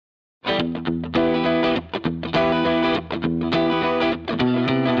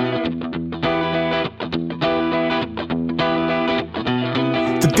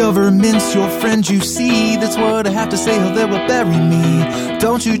government's your friend, you see. That's what I have to say, or they will bury me.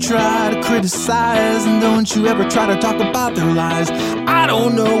 Don't you try to criticize, and don't you ever try to talk about their lies. I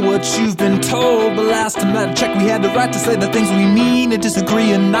don't know what you've been told, but last time I checked, we had the right to say the things we mean and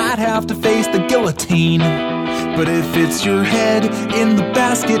disagree and not have to face the guillotine. But if it's your head in the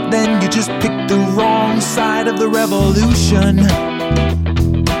basket, then you just picked the wrong side of the revolution.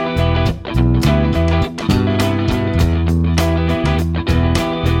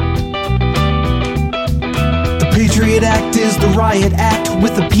 The Patriot Act is the riot act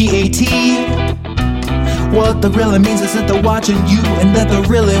with a PAT. What that really means is that they're watching you and that they're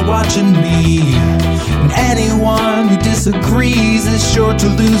really watching me. And anyone who disagrees is sure to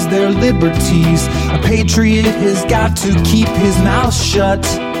lose their liberties. A patriot has got to keep his mouth shut.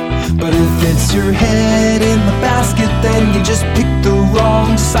 But if it's your head in the basket, then you just picked the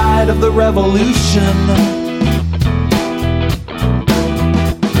wrong side of the revolution.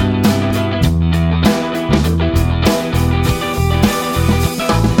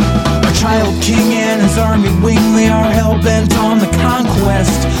 Child king and his army wing, they are hell-bent on the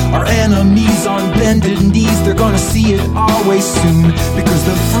conquest. Our enemies on bended knees, they're gonna see it our way soon. Because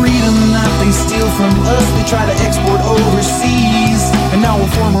the freedom that they steal from us, they try to export overseas. And now our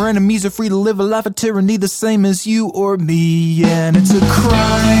former enemies are free to live a life of tyranny, the same as you or me. And it's a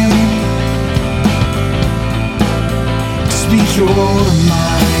crime to speak your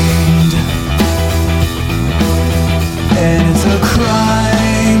mind. And it's a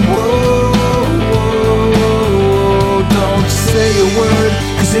crime, don't say a word,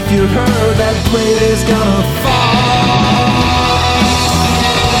 'cause if you heard, that plate is gonna fall.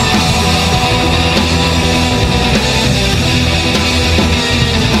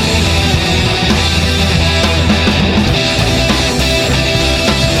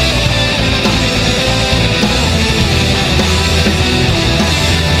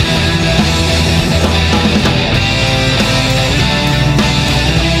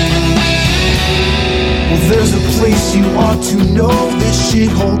 There's a place you ought to know, this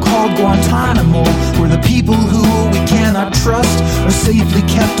shithole called Guantanamo, where the people who we cannot trust are safely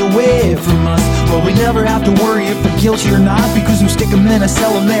kept away from us. Well, we never have to worry if they're guilty or not, because we stick them in a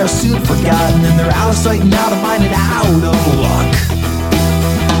cell and they are soon forgotten, and they're out of sight and out of mind and out of luck.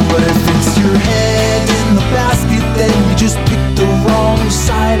 But if it's your head in the basket, then you just picked the wrong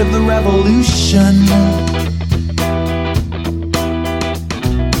side of the revolution.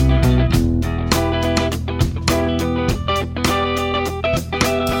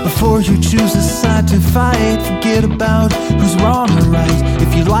 Before you choose a side to fight, forget about who's wrong or right.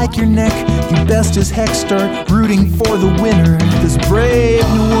 If you like your neck, you best as heck start rooting for the winner. This brave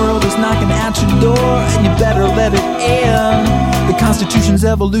new world is knocking at your door, and you better let it in. The Constitution's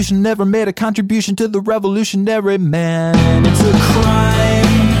evolution never made a contribution to the revolutionary man. And it's a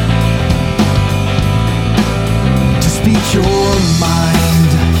crime to speak your mind.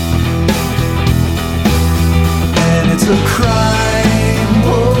 And it's a crime,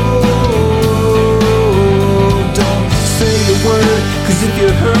 don't say a word, 'cause if you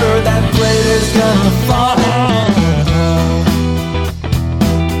heard, that blade is gonna fall.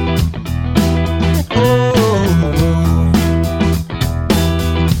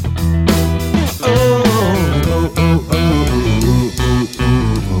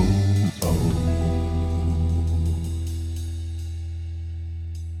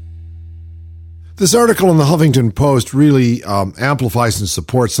 This article in the Huffington Post really amplifies and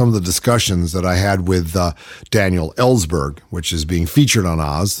supports some of the discussions that I had with Daniel Ellsberg, which is being featured on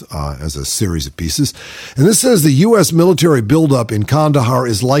Oz as a series of pieces. And this says the U.S. military buildup in Kandahar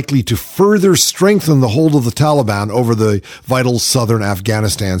is likely to further strengthen the hold of the Taliban over the vital southern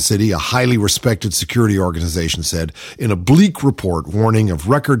Afghanistan city, a highly respected security organization said in a bleak report warning of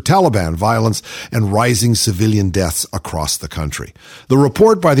record Taliban violence and rising civilian deaths across the country. The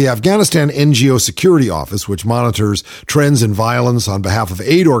report by the Afghanistan NGO Security Office, which monitors trends in violence on behalf of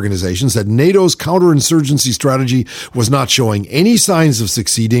aid organizations, said NATO's counterinsurgency strategy was not showing any signs of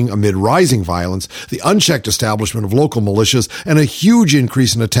succeeding amid rising violence, the unchecked establishment of local militias, and a huge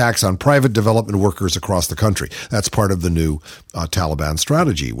increase in attacks on private development workers across the country. That's part of the new Taliban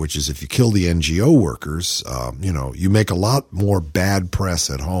strategy, which is if you kill the NGO workers, you make a lot more bad press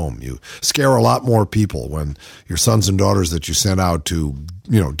at home. You scare a lot more people when your sons and daughters that you sent out to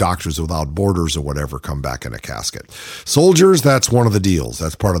Doctors Without Borders or whatever come back in a casket. Soldiers, that's one of the deals.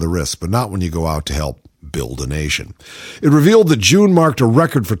 That's part of the risk, but not when you go out to help build a nation. It revealed that June marked a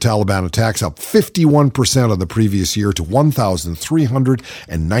record for Taliban attacks, up 51% on the previous year to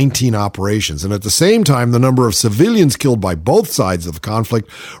 1,319 operations. And at the same time, the number of civilians killed by both sides of the conflict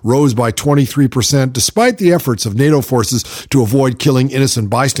rose by 23%, despite the efforts of NATO forces to avoid killing innocent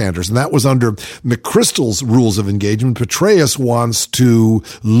bystanders. And that was under McChrystal's rules of engagement. Petraeus wants to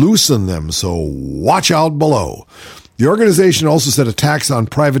loosen them, so watch out below. The organization also said attacks on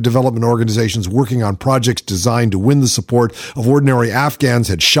private development organizations working on projects designed to win the support of ordinary Afghans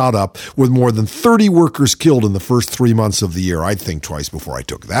had shot up, with more than 30 workers killed in the first 3 months of the year. I'd think twice before I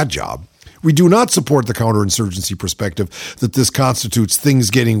took that job. We do not support the counterinsurgency perspective that this constitutes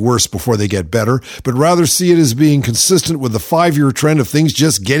things getting worse before they get better, but rather see it as being consistent with the 5-year trend of things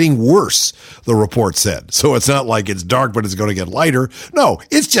just getting worse, the report said. So it's not like it's dark, but it's going to get lighter. No,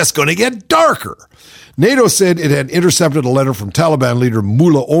 it's just going to get darker. NATO said it had intercepted a letter from Taliban leader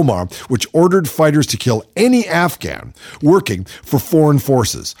Mullah Omar, which ordered fighters to kill any Afghan working for foreign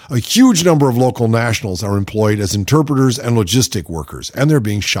forces. A huge number of local nationals are employed as interpreters and logistic workers, and they're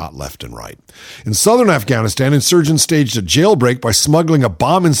being shot left and right. In southern Afghanistan, insurgents staged a jailbreak by smuggling a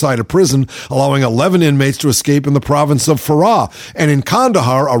bomb inside a prison, allowing 11 inmates to escape in the province of Farah. And in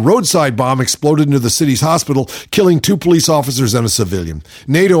Kandahar, a roadside bomb exploded into the city's hospital, killing 2 police officers and a civilian.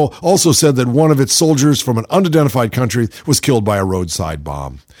 NATO also said that one of its soldiers from an unidentified country was killed by a roadside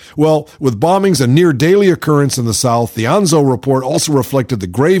bomb. Well, with bombings a near daily occurrence in the south, the Anzo report also reflected the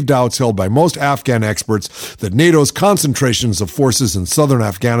grave doubts held by most Afghan experts that NATO's concentrations of forces in southern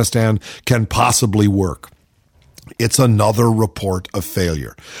Afghanistan can possibly work. It's another report of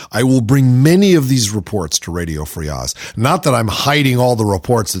failure. I will bring many of these reports to Radio Free Oz. Not that I'm hiding all the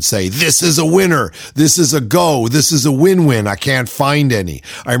reports that say, this is a winner, this is a go, this is a win-win. I can't find any.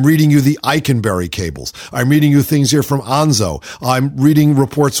 I'm reading you the Eikenberry cables. I'm reading you things here from Anzo. I'm reading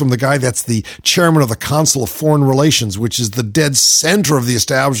reports from the guy that's the chairman of the Council of Foreign Relations, which is the dead center of the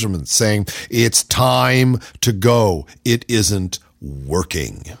establishment, saying, it's time to go. It isn't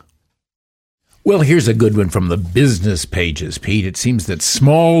working. Well, here's a good one from the business pages, Pete. It seems that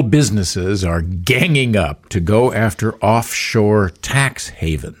small businesses are ganging up to go after offshore tax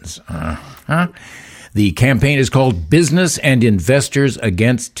havens. The campaign is called Business and Investors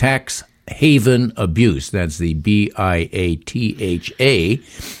Against Tax Haven Abuse. That's the BIATHA.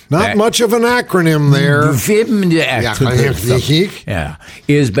 Not much of an acronym there. Yeah.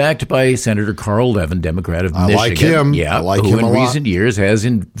 Is backed by Senator Carl Levin, Democrat of Michigan. I like him. Yeah, I like who him a in lot. recent years has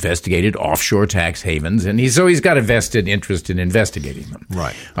investigated offshore tax havens, and he's got a vested interest in investigating them.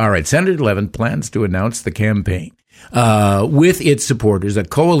 Right. All right. Senator Levin plans to announce the campaign with its supporters, a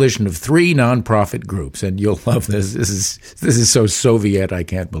coalition of 3 nonprofit groups, and you'll love this. This is so Soviet, I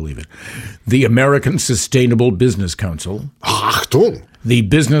can't believe it. The American Sustainable Business Council. Achtung. The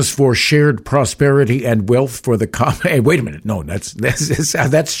Business for Shared Prosperity and Wealth for the Hey, wait a minute. No, that's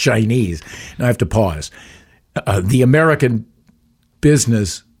Chinese. Now I have to pause. The American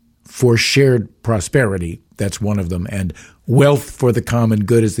Business for Shared Prosperity, that's one of them, and Wealth for the Common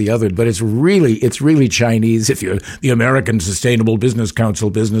Good is the other. But it's really Chinese. If you're the American Sustainable Business Council,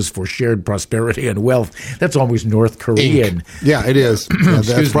 Business for Shared Prosperity and Wealth, that's almost North Korean. Yeah, it is. Yeah,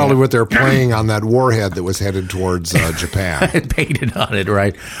 that's probably what they're playing on that warhead that was headed towards Japan. Painted on it,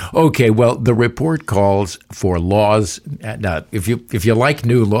 right? Okay, well, the report calls for laws. Now, if you like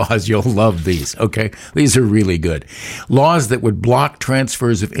new laws, you'll love these, okay? These are really good. Laws that would block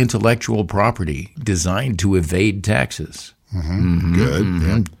transfers of intellectual property designed to evade taxes. Mm-hmm. Good. Mm-hmm.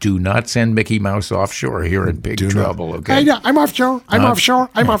 Yeah. Do not send Mickey Mouse offshore. You're in big trouble, okay? I'm offshore. I'm offshore.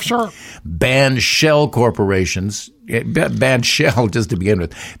 Ban shell corporations. Ban shell, just to begin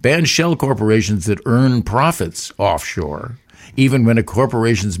with. Ban shell corporations that earn profits offshore, even when a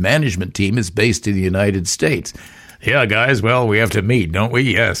corporation's management team is based in the United States. Yeah, guys, well, we have to meet, don't we?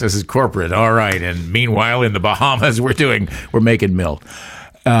 Yes, this is corporate. All right. And meanwhile, in the Bahamas, we're making milk.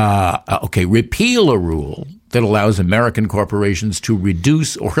 Okay, repeal a rule that allows American corporations to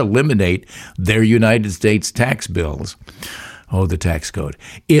reduce or eliminate their United States tax bills. Oh, the tax code.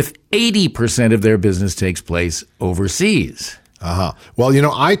 If 80% of their business takes place overseas. Well,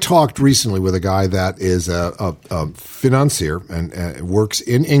 I talked recently with a guy that is a financier and works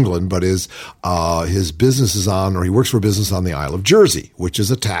in England, but his business is he works for a business on the Isle of Jersey, which is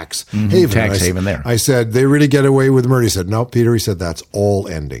a tax haven. Tax haven there. I said, they really get away with murder. He said, no, Peter, he said, that's all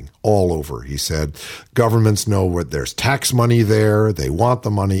ending, all over. He said, governments know where there's tax money there. They want the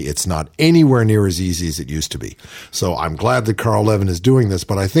money. It's not anywhere near as easy as it used to be. So I'm glad that Carl Levin is doing this,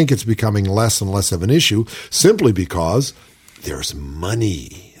 but I think it's becoming less and less of an issue simply because there's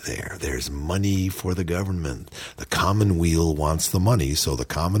money there. There's money for the government. The commonweal wants the money, so the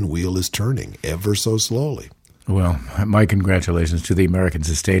commonweal is turning ever so slowly. Well, my congratulations to the American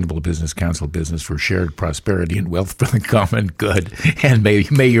Sustainable Business Council Business for shared prosperity and wealth for the common good, and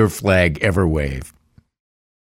may your flag ever wave.